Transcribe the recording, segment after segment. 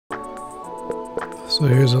So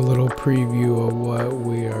here's a little preview of what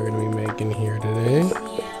we are going to be making here today.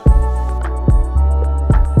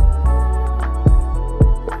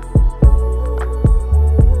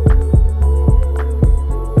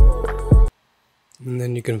 And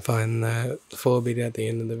then you can find that full beat at the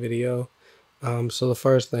end of the video. So the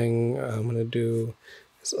first thing I'm going to do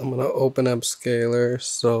is I'm going to open up Scalar.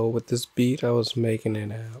 So with this beat, I was making it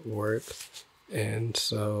at work. And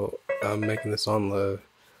so I'm making this on the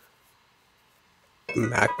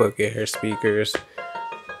MacBook Air speakers.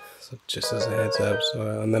 So just as a heads up.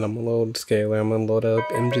 So and then I'm going to load Scalar. I'm going to load up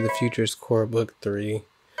into the Futures Chord Book 3.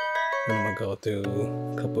 And I'm going to go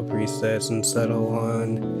through a couple presets and settle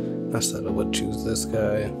on, but choose this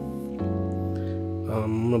guy.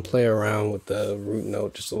 I'm going to play around with the root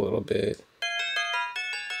note just a little bit.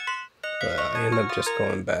 But I end up just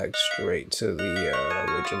going back straight to the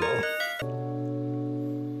original.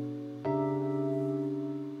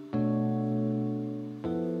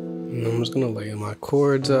 And I'm just going to lay my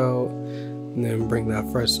chords out and then bring that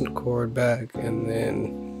first chord back and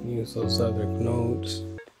then use those other notes.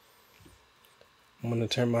 I'm going to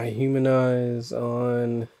turn my humanize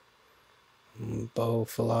on, bow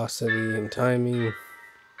velocity and timing.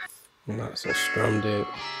 I'm not so strummed it.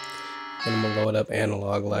 Then I'm going to load up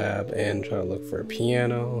Analog Lab and try to look for a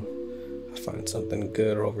piano. I'll find something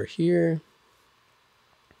good over here.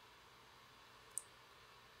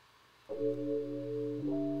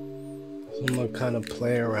 So I'm going to kind of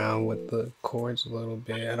play around with the chords a little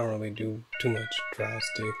bit. I don't really do too much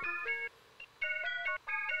drastic.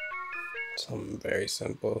 Something very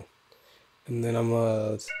simple. And then I'm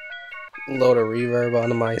going to load a reverb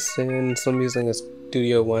onto my synth. So I'm using a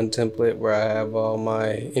Studio One template where I have all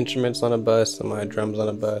my instruments on a bus and my drums on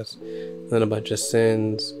a bus, and then a bunch of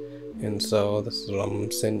synths. And so this is what I'm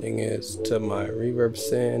sending is to my reverb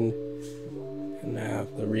synth, and I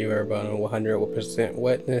have the reverb on 100%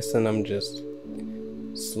 wetness, and I'm just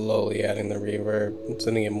slowly adding the reverb and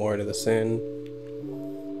sending it more to the synth.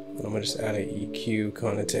 And I'm gonna just add an EQ,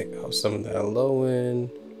 kind of take out some of that low end.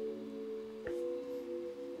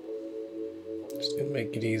 Just gonna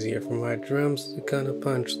make it easier for my drums to kind of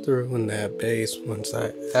punch through in that bass once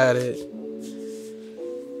I add it.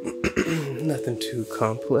 Nothing too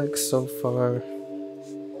complex so far.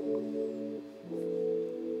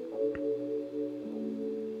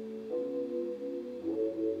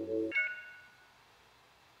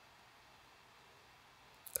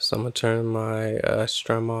 So I'm gonna turn my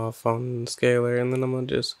strum off on Scalar, and then I'm gonna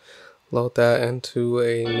just load that into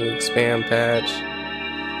a new Xpand patch.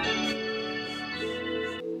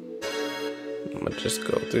 I'm gonna just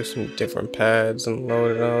go through some different pads and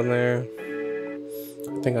load it on there.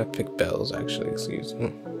 I think I picked bells actually, excuse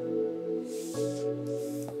me.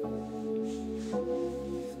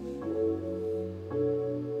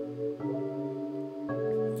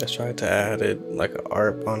 I tried to add it like an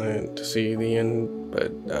ARP on it to see the end,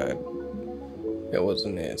 but it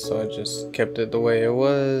wasn't it, so I just kept it the way it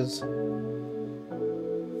was.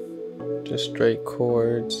 Just straight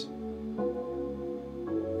chords.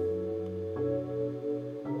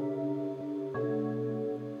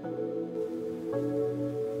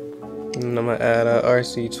 And I'm gonna add a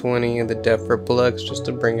RC20 and the depth for Flux just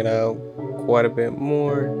to bring it out quite a bit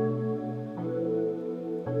more.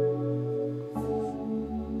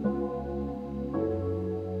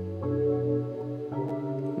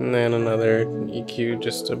 And then another EQ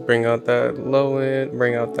just to bring out that low end,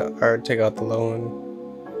 take out the low end.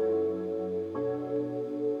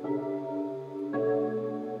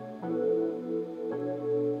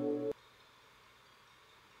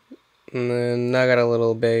 And then I got a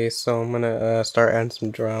little bass, so I'm gonna start adding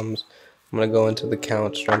some drums. I'm gonna go into the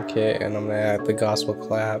Kount drum kit and I'm gonna add the gospel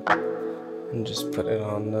clap and just put it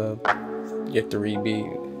on your 3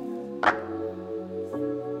 beat.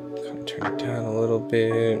 Kind of turn it down a little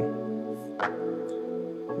bit.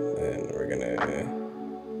 And we're gonna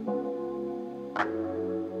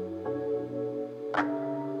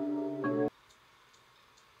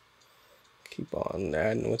keep on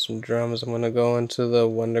adding with some drums. I'm gonna go into the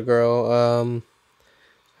Wonda Girl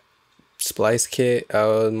Splice kit.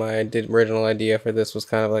 My original idea for this was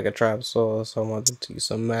kind of like a trap solo, so I wanted to use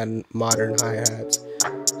some modern hi-hats.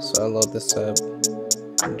 So I load this up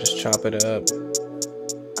and just chop it up,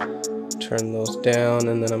 turn those down,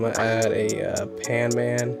 and then I'm gonna add a pan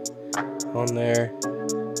man on there.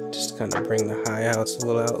 Just kind of bring the hi-hats a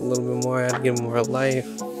little bit more, give them more life.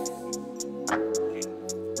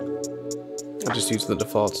 I just use the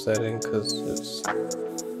default setting because it's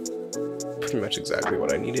pretty much exactly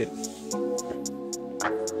what I needed.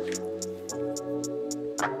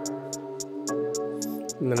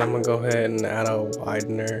 And then I'm gonna go ahead and add a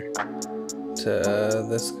widener to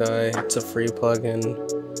this guy. It's a free plugin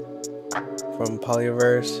from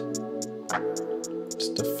Pollyverse,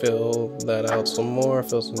 just to fill that out some more,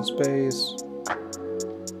 fill some space.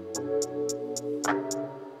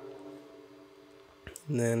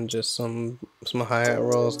 And then just some hi-hat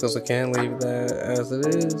rolls, because I can't leave that as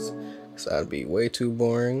it is, because that'd be way too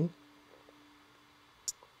boring.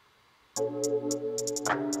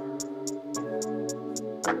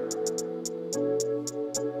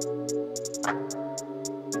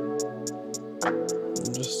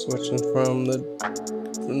 Just switching from the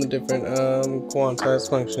different quantize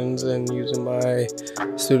functions and using my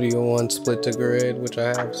Studio One split to grid, which I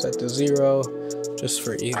have set to 0, just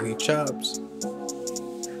for easy chops.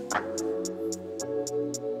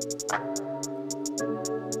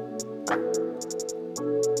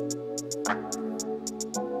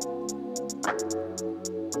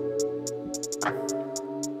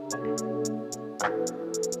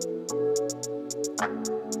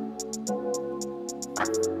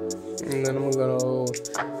 And then I'm gonna go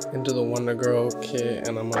into the Wonda Girl kit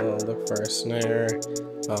and I'm gonna look for a snare.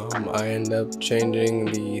 I end up changing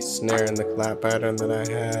the snare and the clap pattern that I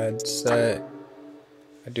had set.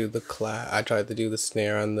 I tried to do the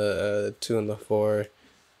snare on the 2 and the 4,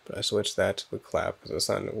 but I switched that to the clap because it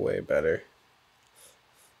sounded way better.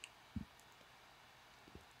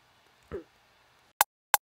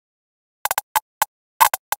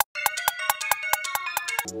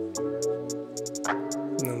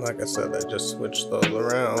 And then, like I said, I just switched those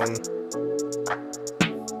around.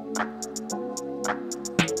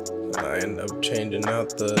 And I end up changing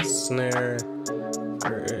out the snare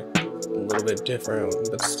for a little bit different,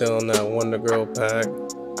 but still in that Wonda Girl pack.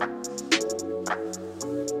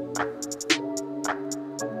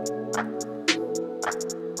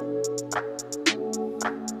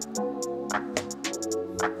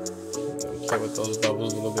 Play with those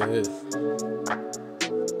bubbles a little bit.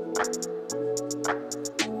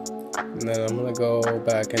 And then I'm gonna go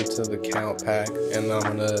back into the Kount pack and I'm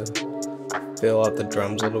gonna fill out the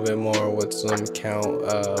drums a little bit more with some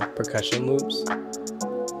Kount percussion loops.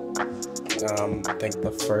 I think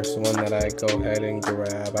the first one that I go ahead and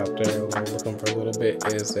grab after looking for a little bit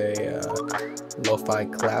is a lo-fi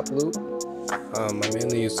clap loop. I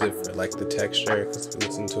mainly use it for like the texture, because if you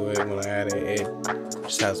listen to it when I add it, it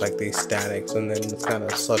just has like these statics and then it's kind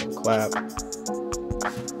of subtle clap.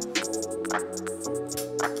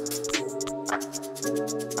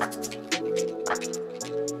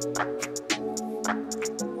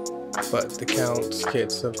 But the Kount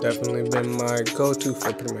kits have definitely been my go-to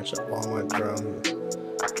for pretty much all my drums.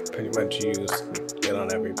 Pretty much use it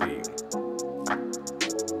on every beat.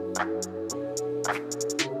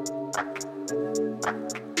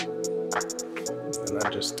 And I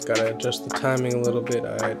just gotta adjust the timing a little bit.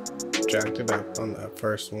 I jacked it up on that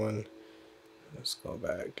first one. Let's go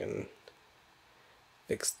back and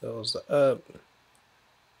fix those up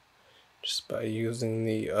just by using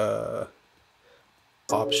the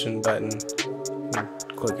option button and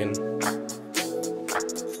clicking.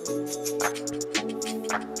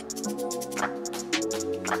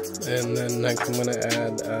 And then next I'm gonna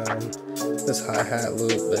add this hi-hat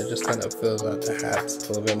loop that just kind of fills out the hats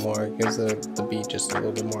a little bit more, gives the beat just a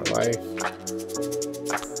little bit more life.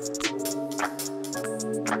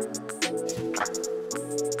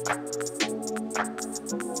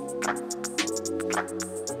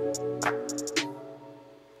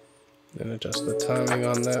 Then adjust the timing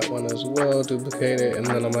on that one as well, duplicate it, and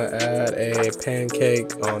then I'm gonna add a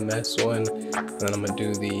PanCake on this one, and then I'm gonna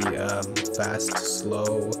do the fast,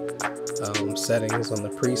 slow settings on the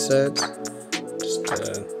presets, just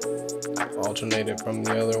to alternate it from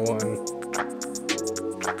the other one.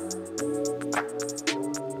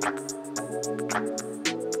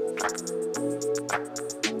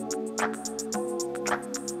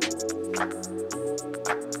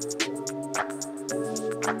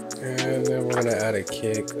 And then we're gonna add a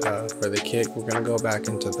kick. For the kick, we're gonna go back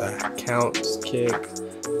into the Kount kick.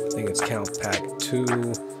 I think it's Kount Pack 2.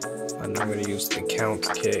 And I'm gonna use the Kount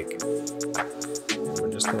kick. And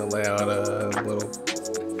we're just gonna lay out a little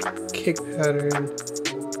kick pattern.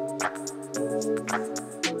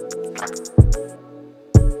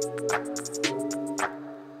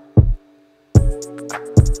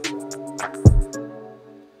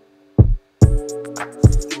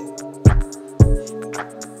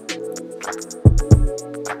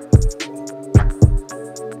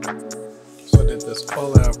 This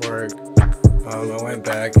all that work. I went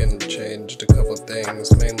back and changed a couple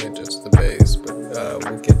things, mainly just the bass, but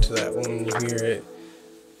we'll get to that when you hear it.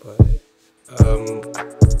 But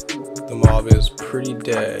the mob is pretty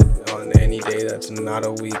dead on any day that's not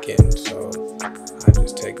a weekend, so I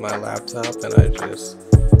just take my laptop and I just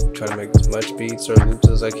try to make as much beats or loops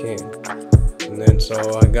as I can. And then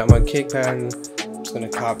so I got my kick pattern. I'm just gonna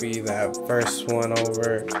copy that first one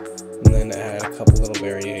over and then add a couple little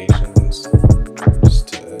variations just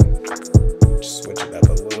to switch it up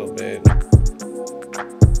a little bit.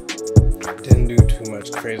 Didn't do too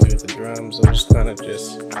much crazy with the drums. I'm just kind of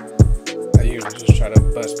I usually just try to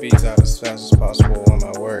bust beats out as fast as possible on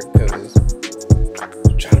my work because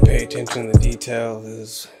I'm trying to pay attention to the detail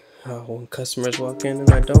is when customers walk in and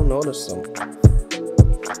I don't notice them.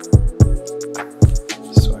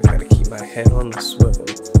 So I gotta keep my head on the swivel,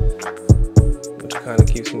 which kind of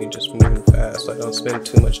keeps me just moving fast so I don't spend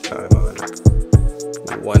too much time on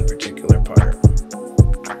one particular part.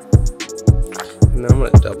 And then I'm gonna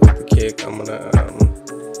double the kick. I'm gonna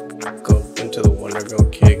go into the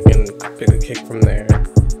Wonda kick and pick a kick from there.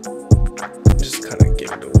 Just kind of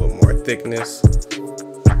give it a little more thickness.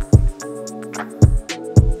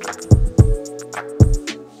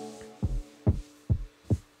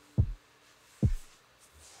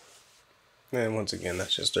 And once again,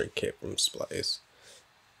 that's just our kit from Splice.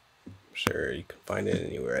 I'm sure you can find it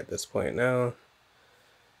anywhere at this point now.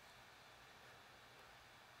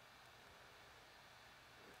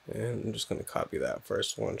 And I'm just going to copy that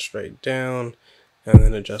first one straight down and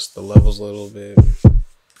then adjust the levels a little bit.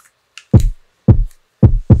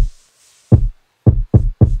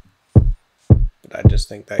 But I just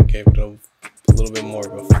think that gave it a little bit more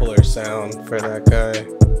of a fuller sound for that guy.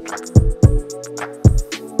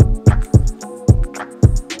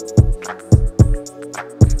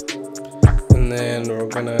 And then we're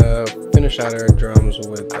going to finish out our drums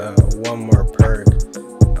with one more perk.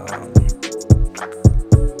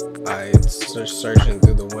 I was searching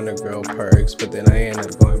through the Wonda perks, but then I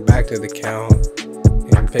ended up going back to the Kount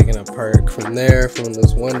and picking a perk from there, from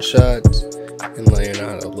this one shot, and laying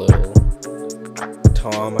out a little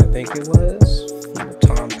tom, I think it was, the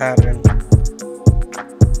tom pattern.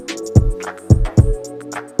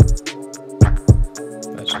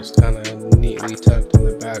 That's just kind of neatly tucked in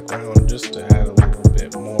the background just to add a little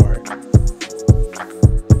bit more.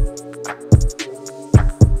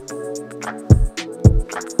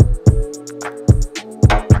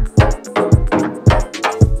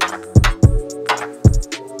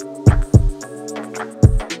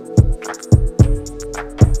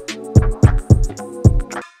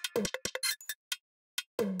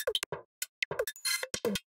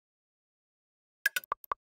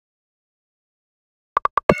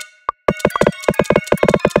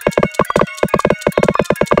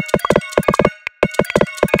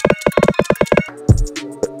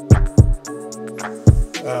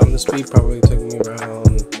 This beat probably took me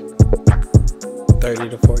around 30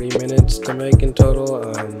 to 40 minutes to make in total.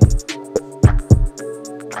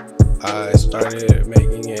 I started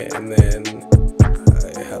making it and then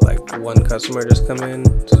I had like one customer just come in,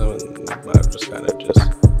 so I just kind of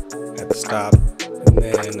had to stop and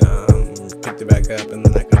then picked it back up, and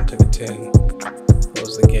then I kind of took a 10,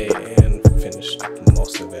 closed the gate and finished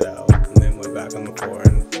most of it out, and then went back on the floor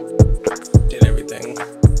and did everything.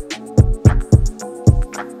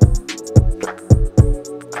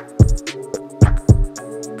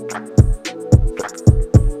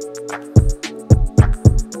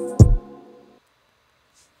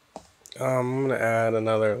 I'm going to add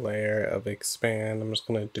another layer of Xpand. I'm just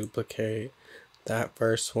going to duplicate that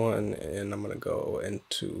first one and I'm going to go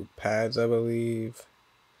into pads, I believe.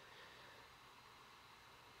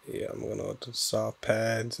 Yeah, I'm going to go to soft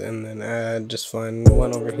pads and then just find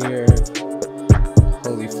one over here.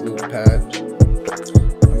 Holy flute patch. I'm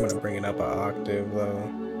going to bring it up an octave though.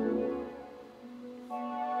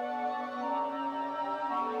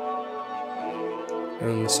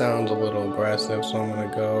 And the sound's a little aggressive, so I'm going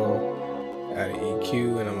to go add an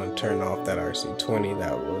EQ and I'm going to turn off that RC20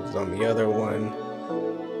 that was on the other one.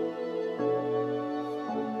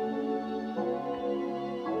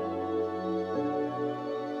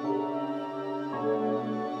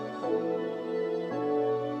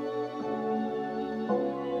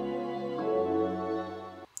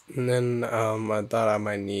 And then I thought I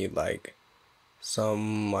might need like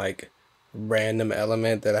some random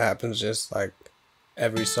element that happens just like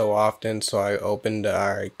every so often, so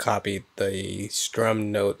I copied the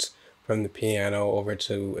strum notes from the piano over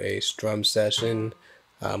to a strum session,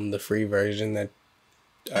 the free version that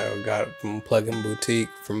I got from Plugin Boutique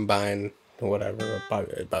from buying whatever, about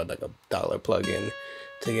like $1 plugin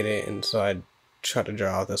to get it. And so I try to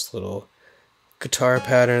draw this little guitar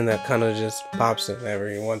pattern that kind of just pops in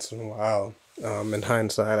every once in a while. In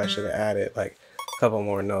hindsight, I should have added like couple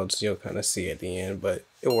more notes you'll kind of see at the end, but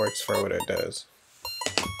it works for what it does.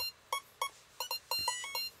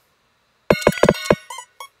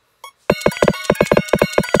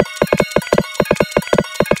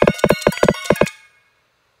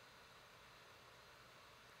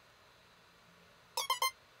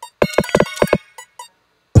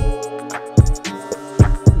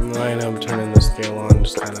 I end up turning the scale on,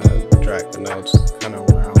 just kind of drag the notes kind of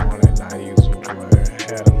where I want it, not use them to where I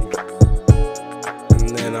had them. And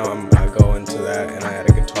then I go into that and I add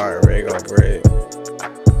a guitar rig over it.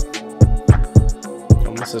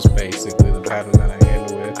 This is basically the pattern that I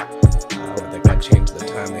end with. I think I changed the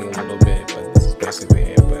timing a little bit, but this is basically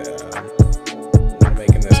it. But when I'm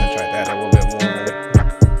making this, I tried to add a little bit more.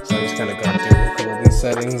 So I just kind of go through a couple of these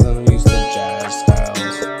settings and I use the jazz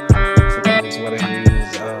styles. So this is what I use.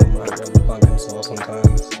 I go to funk and soul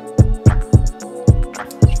sometimes.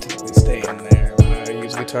 Typically stay in there when I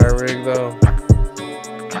use guitar rig though. But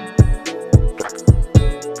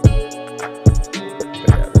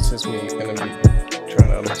yeah, this is me gonna be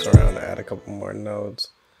trying to mess around and add a couple more notes.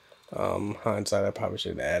 Hindsight, I probably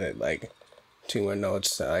should have added like 2 more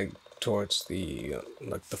notes like towards the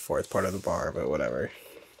like the 4th part of the bar, but whatever.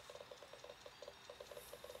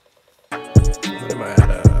 I'm gonna add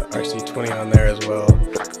a RC20 on there as well.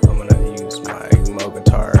 I'm gonna use my Mo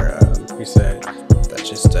guitar preset. That's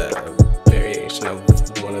just a variation of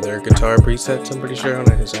one of their guitar presets, I'm pretty sure, and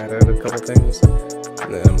I just added a couple things.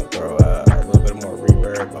 And then I'm gonna throw a little bit more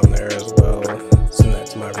reverb on there as well. So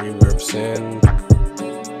that's my reverb send.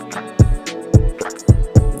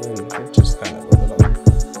 And just kind of a little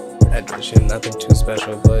addition, nothing too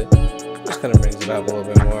special, but just kind of brings it up a little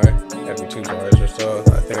bit more every 2 bars or so.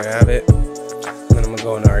 I think I have it. And then I'm gonna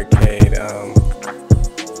go in arcade.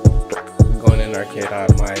 Going in arcade,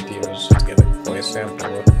 my idea was just to get a voice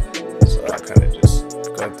sample. So I kind of just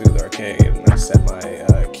go through the arcade and I set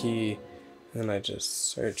my key. And I just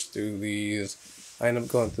search through these. I end up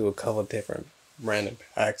going through a couple different random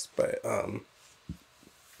packs, but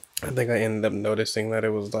I think I ended up noticing that it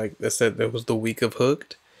was like they said there was the week of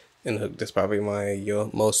Hooked, and Hooked is probably my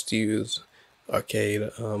most used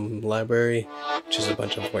arcade library, which is a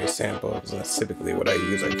bunch of voice samples, and that's typically what I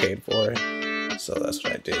use arcade for. So that's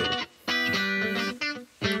what I did.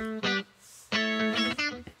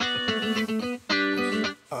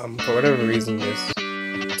 For whatever reason, this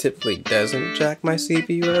typically doesn't jack my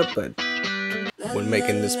CPU up, but when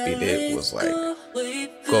making this beat, it was like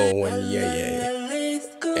going yay.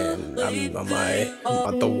 And I'm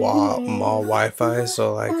at the mall Wi-Fi,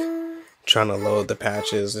 so like trying to load the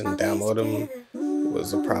patches and download them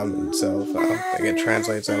was a problem in itself. I don't think it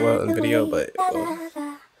translates that well in video, but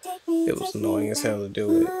it was annoying as hell to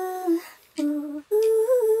do it.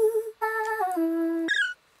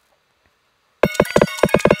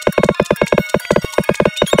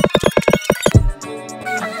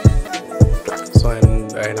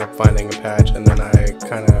 I ended up finding a patch, and then I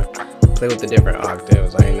kind of play with the different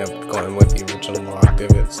octaves. I ended up going with the original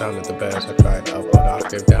octave. It sounded the best. I tried to up an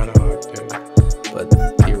octave, down an octave, but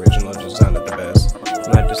the original just sounded the best.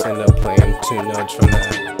 And I just ended up playing 2 notes from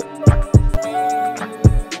that.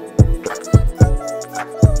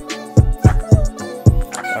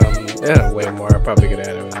 Yeah, way more. I probably could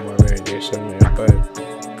add in more variation there, but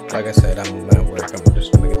like I said, I'm at work. I'm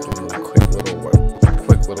just gonna get through a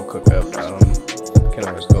quick little cook-up. Can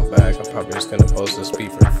always go back. I'm probably just gonna post this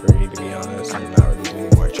beat for free, to be honest, and not really do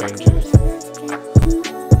any more changes.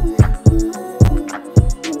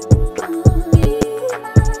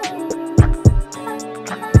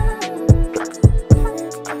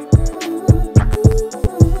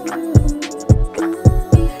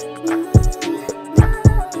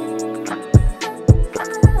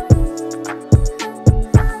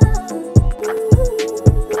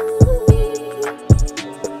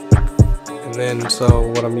 So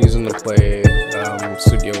what I'm using to play,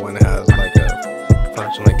 Studio One has like a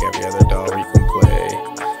function like every other DAW where you can play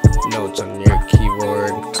notes on your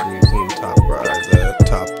keyboard. So I'm using the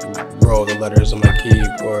top row of the letters on my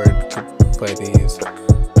keyboard to play these.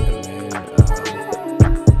 And then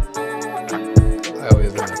I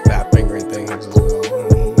always end up fat fingering things as well.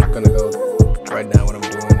 I'm gonna go right now. What I'm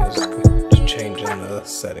doing is just changing the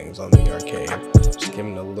settings on the arcade, just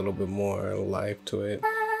giving a little bit more life to it.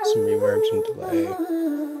 Some reverb, some delay.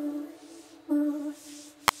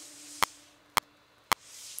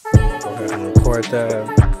 Go ahead and record that.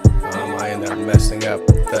 I ended up messing up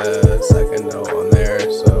the second note on there,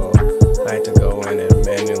 so I had to go in and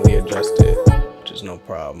manually adjust it, which is no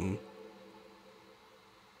problem.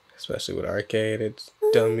 Especially with arcade, it's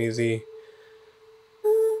dumb easy.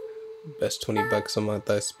 Best $20 a month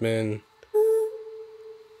I spend.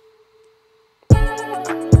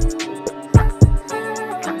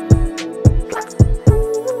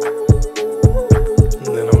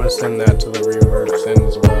 that to the reverb send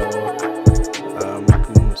as well.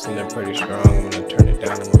 I'm sending pretty strong. I'm gonna turn it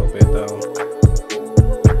down a little bit though.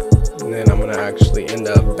 And then I'm gonna actually end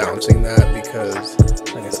up bouncing that because,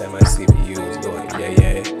 like I said, my CPU is going yay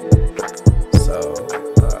yay. So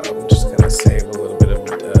I'm just gonna save a little bit of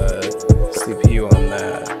CPU on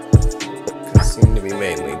that. It seemed to be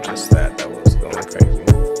mainly just that was going crazy.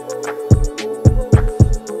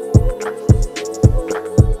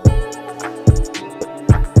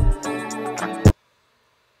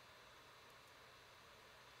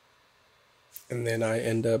 And then I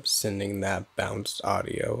end up sending that bounced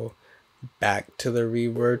audio back to the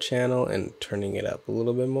reverb channel and turning it up a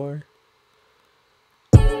little bit more.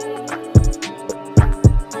 I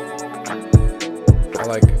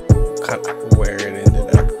like kind of where it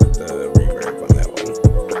ended up with the reverb on that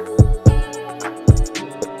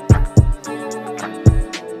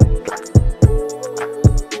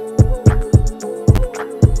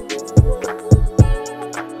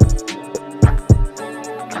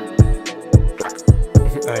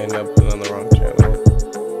I ended up on the wrong channel.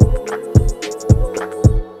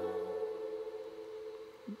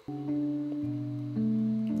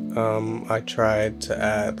 I tried to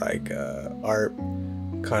add like art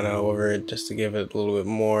kind of over it just to give it a little bit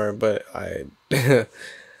more, but I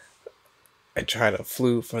I tried a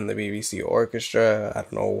flute from the BBC Orchestra. I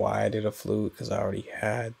don't know why I did a flute because I already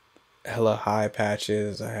had hella high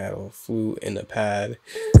patches. I had a flute in a pad,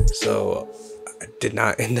 so I did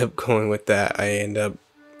not end up going with that. I ended up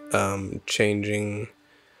changing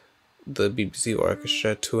the BBC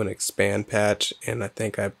Orchestra to an Xpand patch, and I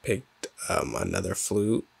think I picked another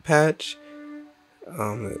flute patch.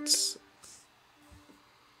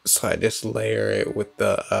 So I just layer it with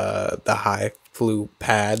the high flute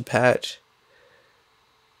pad patch.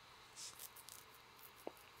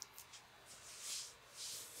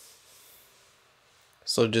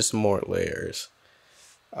 So just more layers.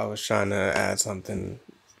 I was trying to add something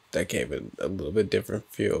that gave it a little bit different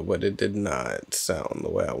feel, but it did not sound the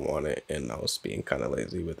way I wanted, and I was being kind of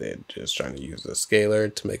lazy with it, just trying to use the scaler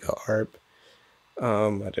to make a harp. I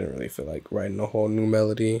didn't really feel like writing a whole new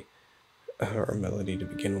melody, or a melody to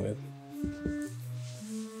begin with.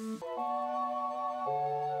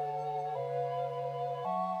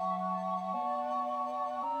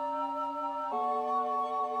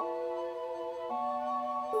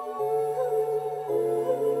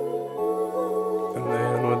 And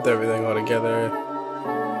then with everything all together,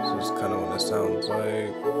 this is kind of what it sounds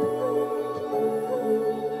like.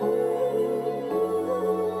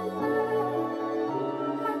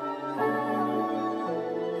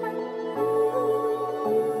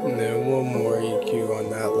 And then one more EQ on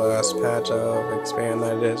that last patch of Xpand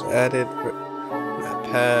that I just added, that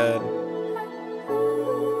pad.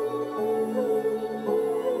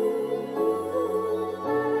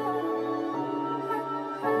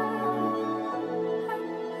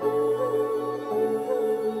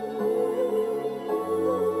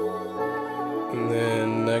 And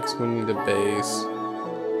then next we need a bass.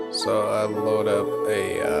 So I load up a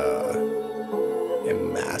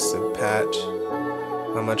Masive patch.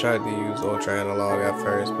 I tried to use ultra analog at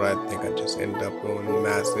first, but I think I just ended up going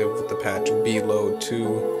Masive with the patch B-Load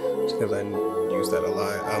 2 because I used that a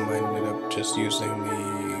lot. I ended up just using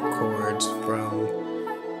the chords from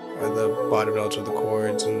the bottom notes of the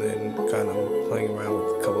chords and then kind of playing around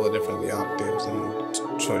with a couple of different octaves and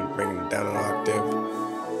trying to bring it down an octave.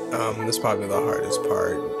 This is probably the hardest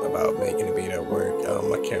part about making a beat at work.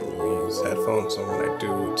 I can't really use headphones, so when I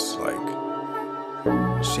do, it's like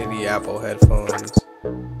shitty Apple headphones.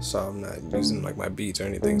 So I'm not using like my beats or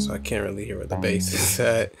anything, so I can't really hear where the bass is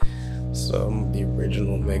at. So the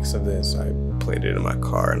original mix of this, I played it in my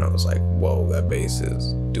car and I was like, whoa, that bass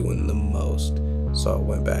is doing the most. So I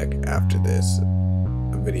went back after this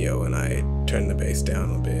video and I turned the bass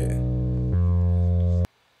down a bit.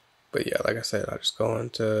 But yeah, like I said, I just go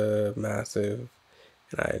into Masive,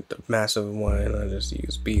 and the Masive one, and I just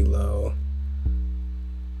use B-Low.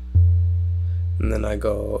 And then I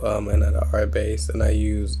go and at R bass, and I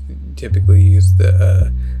typically use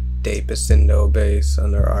the De Pasendo bass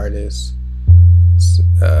under Artist.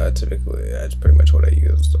 Typically, that's pretty much what I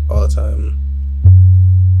use all the time.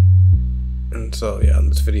 And so yeah, in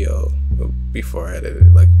this video, before I edit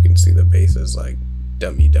it, like you can see the bass is like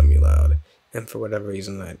dummy loud. And for whatever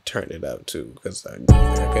reason, I turned it up too, because I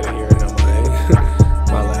couldn't hear it on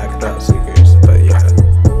my my laptop speakers. But yeah.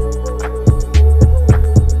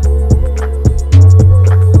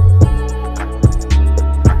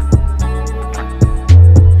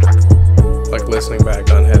 Like listening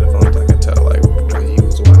back on headphones, I could tell like when he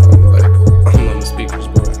was wild, but on the speakers,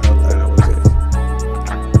 but that was it.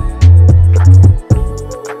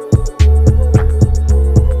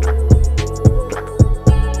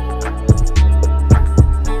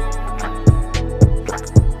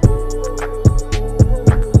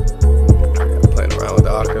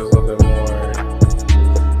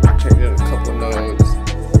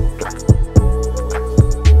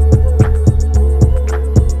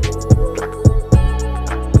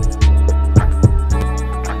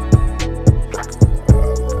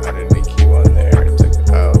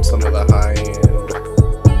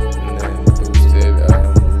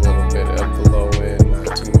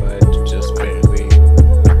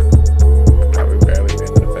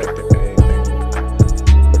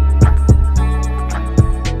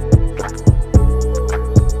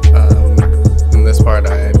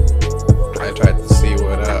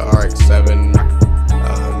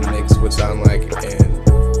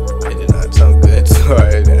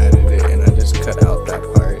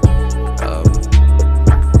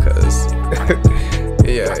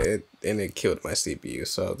 my CPU.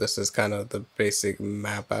 So this is kind of the basic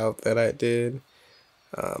map out that I did.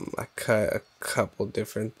 I cut a couple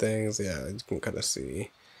different things. Yeah, you can kind of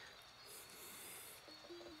see.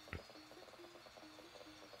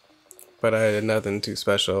 But I did nothing too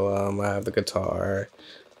special. I have the guitar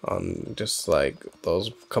on just like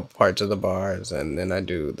those couple parts of the bars, and then I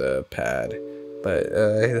do the pad. But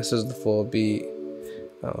this is the full beat.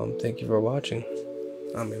 Thank you for watching.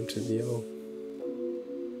 I'm M2VO.